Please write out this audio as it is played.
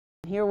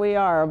here we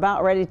are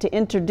about ready to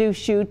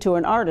introduce you to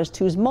an artist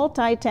who's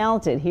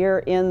multi-talented here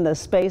in the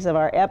space of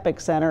our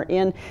Epic Center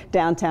in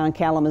downtown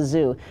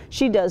Kalamazoo.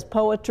 She does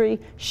poetry,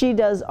 she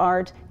does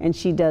art, and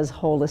she does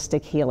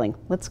holistic healing.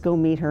 Let's go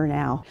meet her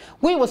now.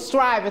 We were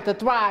striving to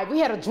thrive. We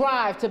had a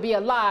drive to be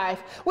alive.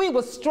 We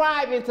were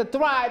striving to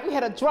thrive. We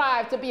had a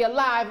drive to be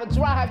alive, a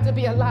drive to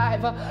be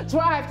alive, a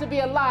drive to be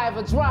alive,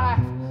 a drive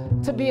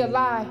to be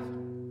alive.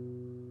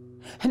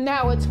 And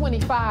now at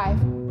 25,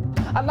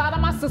 a lot of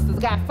my sisters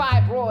got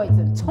fibroids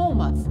and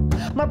tumors.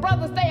 My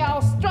brothers, they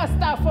all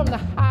stressed out from the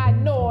high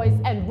noise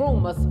and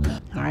rumors.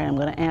 All right, I'm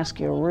going to ask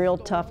you a real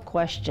tough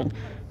question.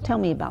 Tell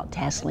me about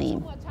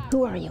Tasleem.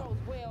 Who are you?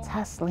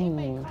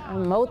 Tasleem.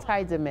 I'm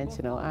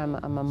multi-dimensional. I'm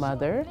a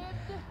mother.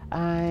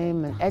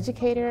 I'm an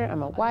educator.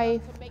 I'm a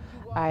wife.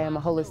 I am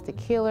a holistic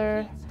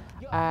healer.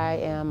 I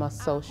am a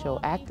social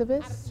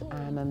activist.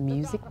 I'm a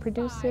music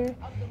producer.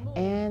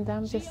 And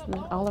I'm just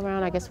all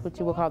around, I guess, what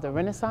you would call the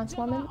Renaissance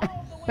woman.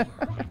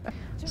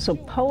 So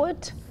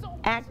poet,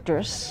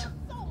 actress,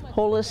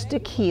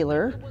 holistic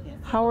healer.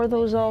 How are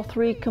those all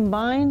three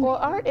combined? Well,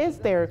 art is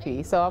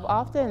therapy. So I've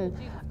often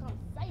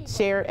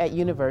shared at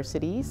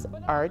universities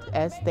art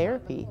as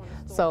therapy.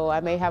 So I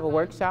may have a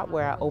workshop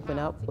where I open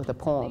up with a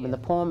poem, and the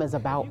poem is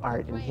about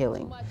art and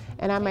healing.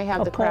 And I may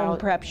have the crowd. A poem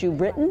perhaps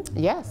you've written?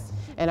 Yes.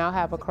 And I'll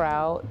have a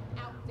crowd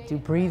do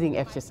breathing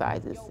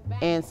exercises.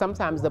 And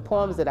sometimes the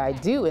poems that I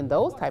do in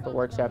those type of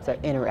workshops are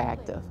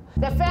interactive.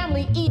 The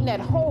family eating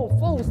at Whole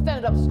Foods,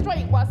 standing up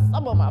straight while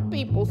some of my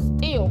people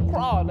still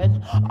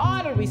crawling.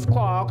 Arteries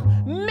clog,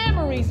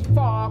 memories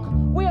fog.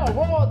 We are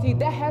royalty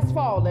that has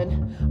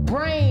fallen.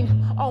 Brain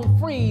on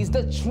freeze,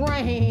 the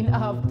drain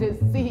of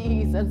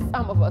disease, and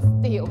some of us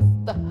still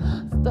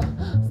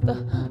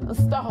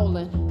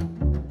stalling.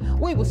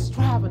 We were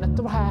striving to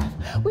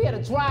thrive. We had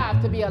a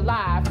drive to be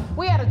alive.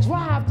 We had a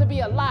drive to be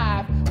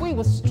alive. We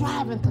were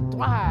striving to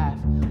thrive.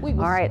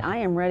 All right, I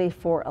am ready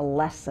for a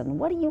lesson.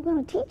 What are you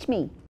going to teach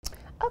me?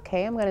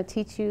 Okay, I'm going to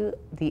teach you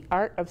the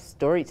art of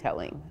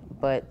storytelling,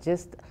 but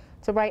just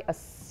to write a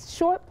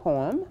short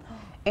poem.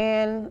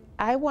 And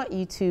I want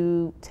you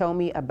to tell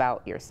me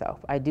about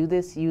yourself. I do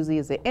this usually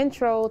as an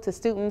intro to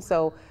students,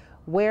 so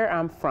where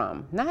I'm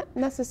from. Not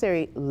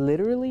necessarily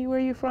literally where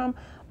you're from,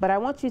 but I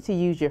want you to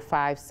use your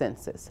 5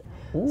 senses.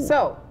 Ooh.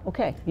 So,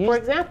 okay. For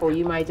example,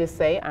 you might just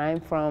say, I'm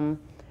from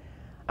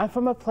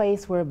a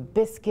place where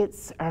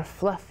biscuits are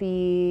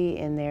fluffy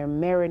and they're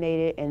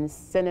marinated in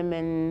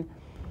cinnamon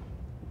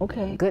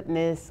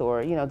goodness,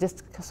 or, you know,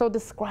 just so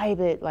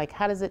describe it. Like,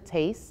 how does it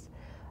taste?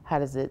 How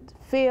does it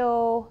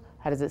feel?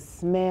 How does it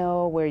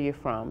smell? Where you're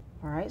from?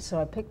 All right, so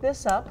I pick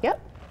this up.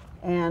 Yep.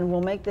 And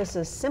we'll make this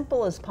as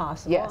simple as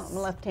possible. Yes. I'm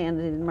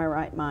left-handed in my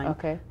right mind.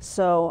 Okay.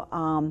 So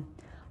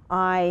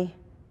I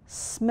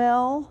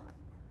smell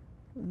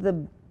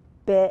the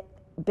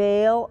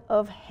bale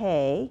of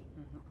hay.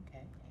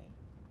 Okay.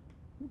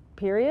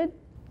 Period.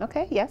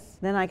 Okay, yes.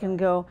 Then I can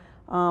go,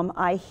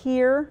 I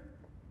hear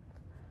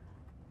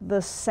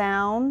the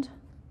sound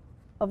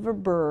of a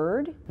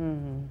bird.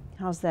 Mm-hmm.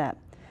 How's that?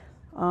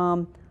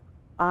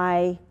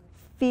 I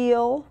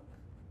feel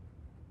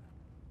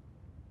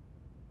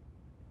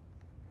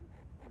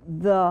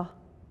the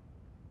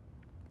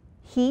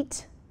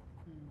heat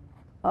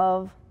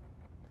of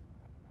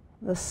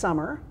the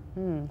summer.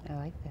 I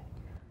like that.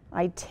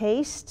 I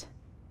taste,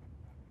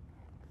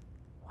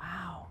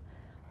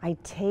 I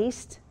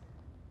taste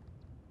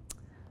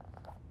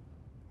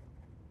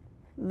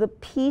the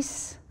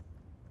piece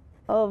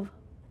of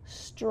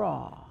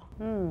straw.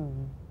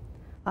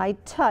 I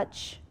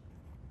touch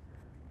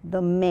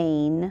the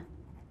mane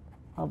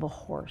of a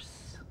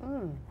horse.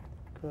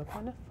 Grew up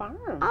on a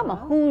farm. I'm a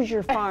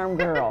Hoosier farm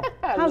girl.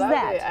 How's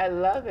that? I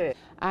love it.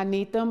 I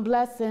need them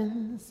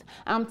blessings.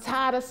 I'm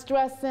tired of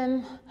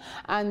stressing.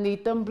 I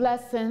need them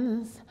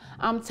blessings.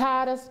 I'm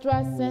tired of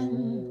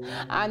stressing.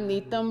 I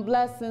need them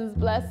blessings,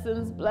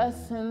 blessings,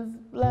 blessings,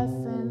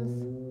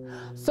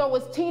 blessings. So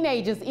as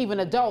teenagers,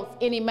 even adults,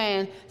 any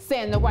man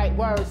saying the right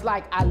words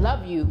like, I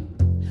love you.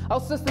 Oh,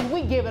 sisters,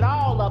 we give it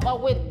all up. Oh,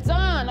 we're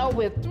done. Oh,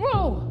 we're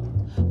through.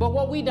 But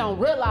what we don't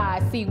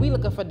realize, see, we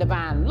looking for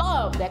divine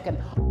love that can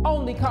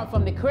only come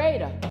from the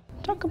Creator.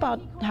 Talk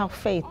about how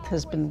faith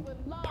has been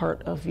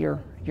part of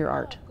your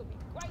art.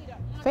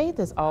 Faith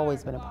has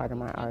always been a part of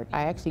my art.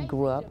 I actually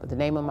grew up, the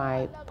name of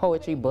my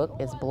poetry book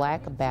is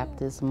Black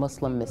Baptist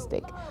Muslim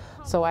Mystic.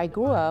 So I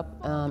grew up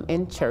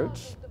in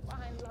church,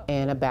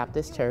 in a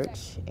Baptist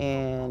church,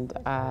 and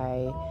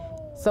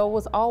so it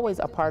was always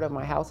a part of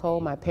my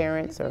household. My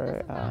parents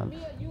are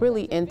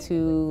really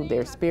into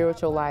their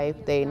spiritual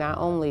life. They not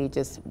only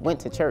just went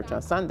to church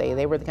on Sunday,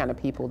 they were the kind of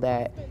people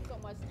that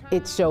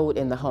it showed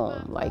in the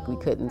home. Like, we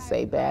couldn't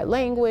say bad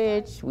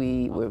language,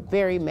 we were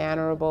very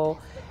mannerable.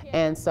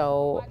 And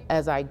so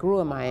as I grew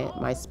in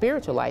my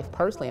spiritual life,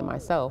 personally and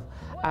myself,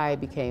 I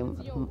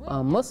became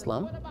a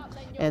Muslim.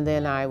 And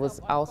then I was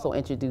also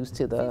introduced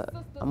to the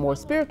more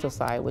spiritual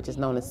side, which is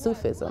known as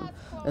Sufism.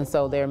 And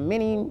so there are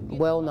many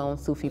well-known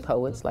Sufi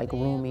poets like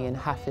Rumi and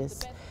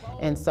Hafiz.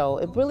 And so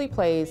it really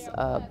plays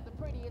a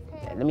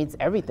it means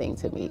everything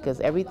to me, because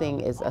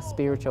everything is a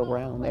spiritual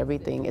realm.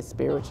 Everything is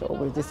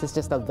spiritual. This is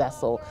just a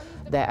vessel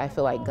that I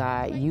feel like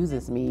God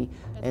uses me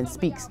and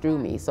speaks through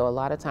me. So a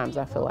lot of times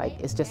I feel like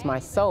it's just my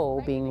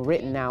soul being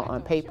written out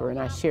on paper, and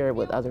I share it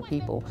with other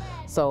people.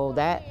 So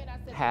that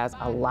has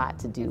a lot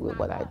to do with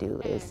what I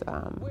do.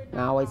 I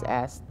always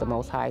ask the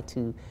Most High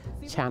to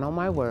channel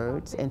my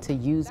words and to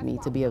use me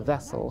to be a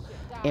vessel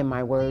in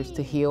my words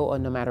to heal, or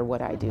no matter what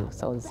I do.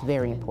 So it's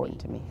very important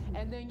to me.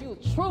 And then you'll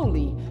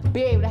truly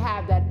be able to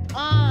have that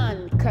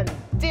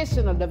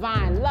unconditional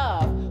divine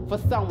love for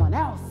someone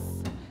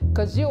else,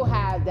 because you'll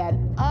have that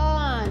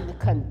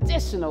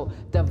unconditional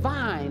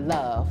divine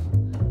love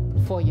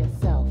for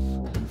yourself,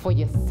 for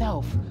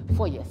yourself,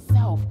 for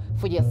yourself,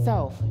 for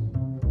yourself.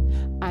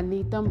 I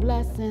need them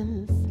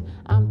blessings,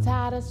 I'm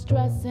tired of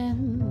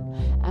stressing.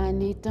 I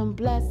need them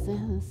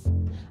blessings,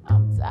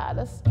 I'm tired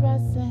of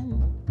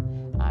stressing.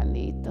 I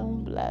need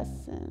them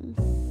blessings.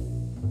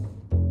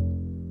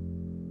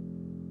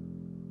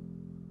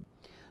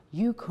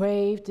 You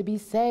crave to be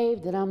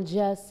saved, and I'm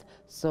just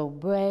so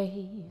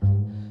brave.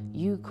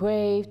 You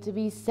crave to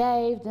be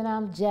saved, and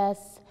I'm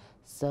just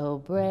so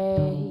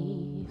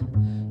brave.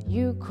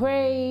 You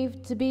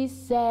crave to be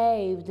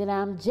saved, and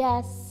I'm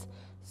just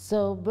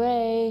so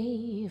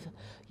brave.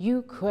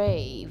 You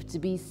crave to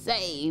be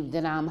saved,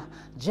 and I'm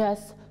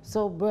just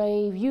so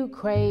brave. You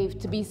crave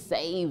to be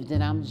saved,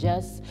 and I'm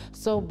just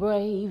so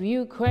brave.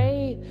 You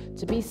crave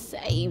to be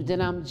saved,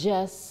 and I'm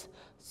just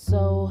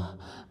so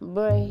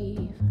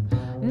brave.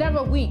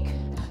 Never weak.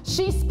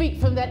 She speak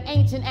from that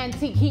ancient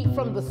antique heat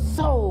from the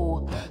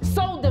soul.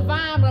 So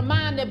divine,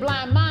 reminded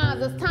blind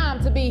minds it's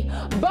time to be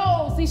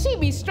bold. See, she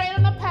be straight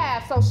on the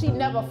path, so she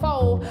never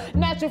fold.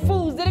 Natural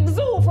foods that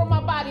exude from my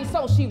body,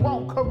 so she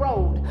won't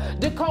corrode.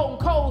 Decode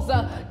codes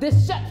of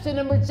deception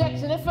and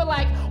rejection. It feel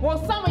like,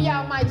 well, some of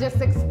y'all might just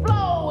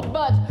explode,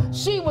 but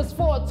she was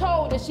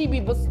foretold that she be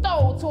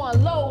bestowed to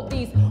unload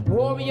these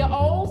warrior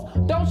O's.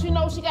 Don't you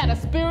know she got a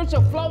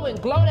spiritual flow and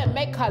glow that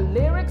make her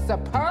lyrics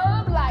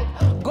superb? Like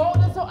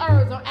golden to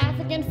herbs on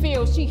African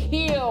fields, she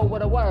healed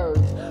with her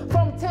words.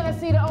 From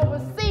Tennessee to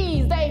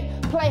overseas, they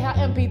play her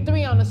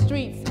MP3 on the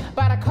streets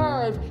by the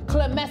curve,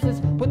 clear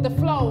message with the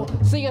flow,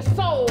 so your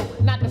soul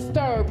not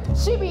disturbed.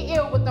 She be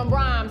ill with them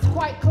rhymes,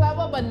 quite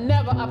clever but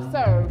never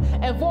absurd,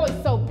 and voice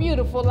so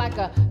beautiful like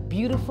a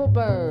beautiful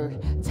bird.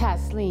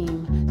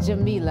 Tasleem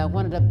Jamila,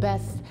 one of the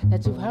best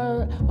that you've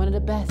heard, one of the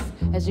best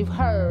as you've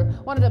heard,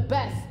 one of the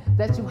best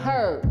that you've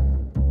heard.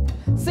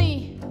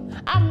 See,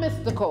 I'm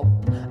mystical,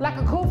 like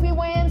a Kufi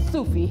wearing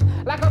Sufi,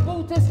 like a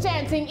Buddhist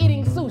chanting,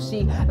 eating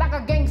sushi, like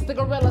a gangster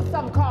gorilla,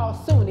 some call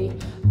Sunni,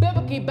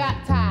 biblically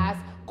baptized,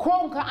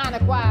 Quone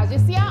Quranic wise. You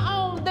see, I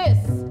own this.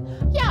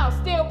 Y'all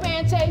still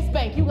paying Chase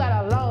Bank, you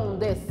gotta loan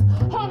this.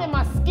 Honing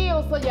my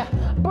skills so your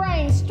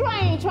brain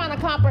strain, trying to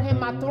comprehend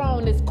my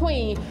throne as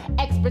queen.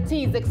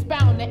 Expertise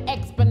expounding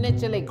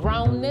exponentially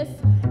grownness.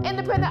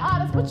 Independent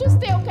artist, but you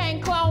still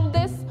can't clone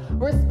this.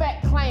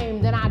 Respect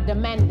claimed and I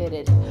demanded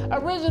it.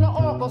 Original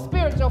oracle,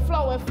 spiritual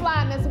flow and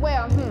flyness,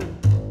 well,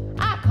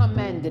 I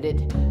commanded it.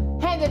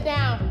 Handed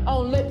down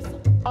on lips,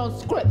 on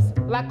scripts,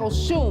 like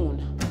Oshun.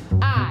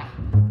 I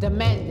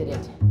demanded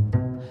it.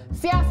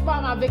 See, I spy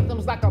my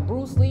victims like a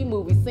Bruce Lee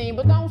movie scene,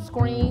 but don't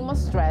scream or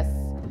stress.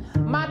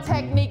 My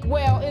technique,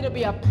 well, it'll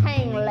be a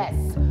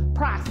painless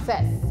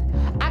process.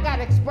 I got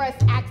express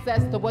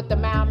access to what the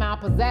Mau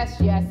possess,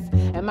 yes.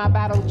 And my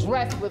battle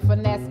dressed with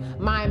finesse,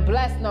 mind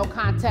blessed, no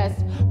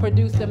contest.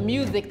 Produce the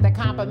music that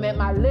complement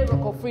my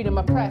lyrical freedom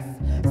of press.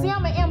 See,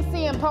 I'm an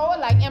MC and poet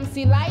like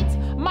MC Light,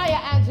 Maya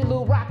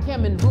Angelou,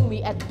 Rakim, and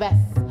Rumi at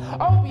best.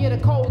 Opiate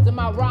the codes in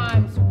my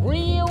rhymes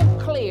real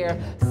clear,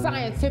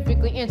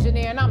 scientifically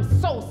engineered, and I'm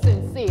so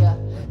sincere.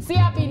 See,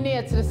 I be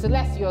near to the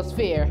celestial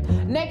sphere.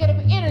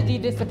 Negative energy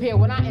disappear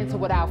when I enter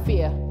without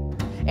fear.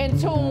 In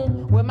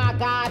tune with my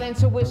God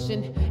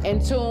intuition,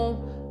 in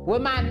tune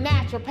with my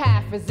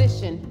naturopath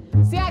physician.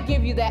 See, I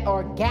give you that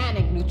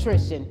organic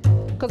nutrition.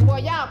 Cause boy,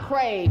 y'all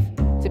crave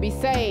to be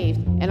saved,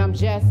 and I'm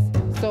just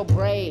so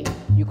brave.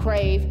 You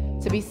crave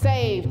to be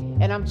saved,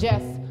 and I'm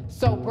just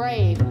so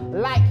brave.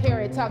 Like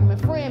Harriet Tubman,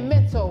 freeing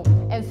mental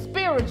and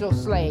spiritual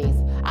slaves.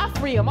 I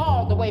free them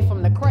all the way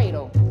from the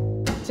cradle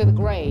to the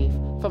grave,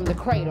 from the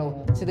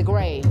cradle to the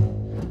grave.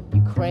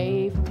 You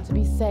crave to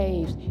be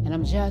saved, and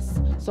I'm just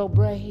so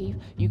brave.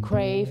 You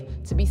crave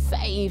to be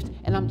saved,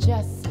 and I'm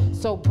just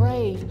so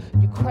brave.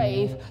 You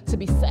crave to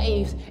be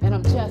saved, and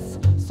I'm just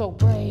so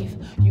brave.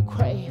 You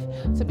crave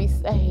to be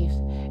saved,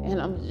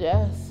 and I'm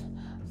just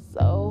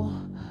so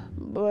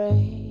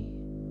brave.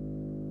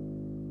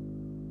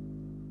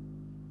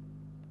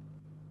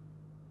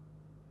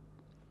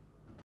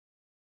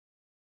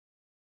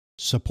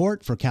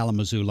 Support for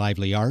Kalamazoo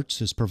Lively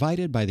Arts is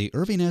provided by the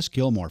Irving S.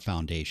 Gilmore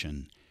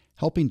Foundation,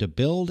 helping to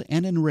build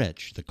and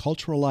enrich the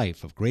cultural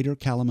life of Greater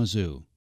Kalamazoo.